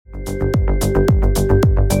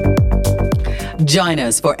Join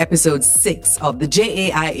us for episode 6 of the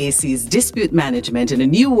JAIAC's Dispute Management in a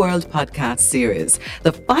New World podcast series,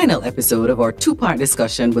 the final episode of our 2-part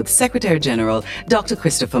discussion with Secretary General Dr.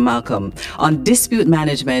 Christopher Malcolm on dispute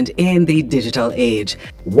management in the digital age.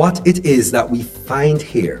 What it is that we find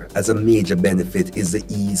here as a major benefit is the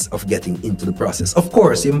ease of getting into the process. Of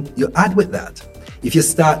course, you add with that, if you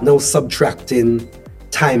start now subtracting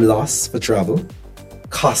time loss for travel,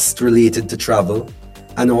 cost related to travel,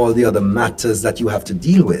 and all the other matters that you have to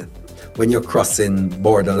deal with when you're crossing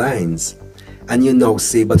border lines. And you now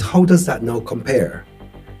say, but how does that now compare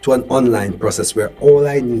to an online process where all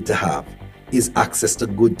I need to have is access to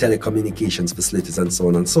good telecommunications facilities and so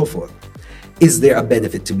on and so forth? Is there a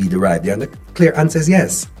benefit to be derived there? And the clear answer is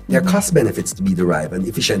yes. There are cost benefits to be derived and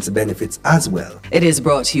efficiency benefits as well. It is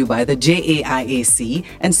brought to you by the JAIAC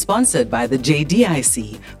and sponsored by the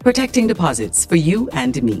JDIC, protecting deposits for you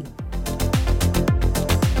and me.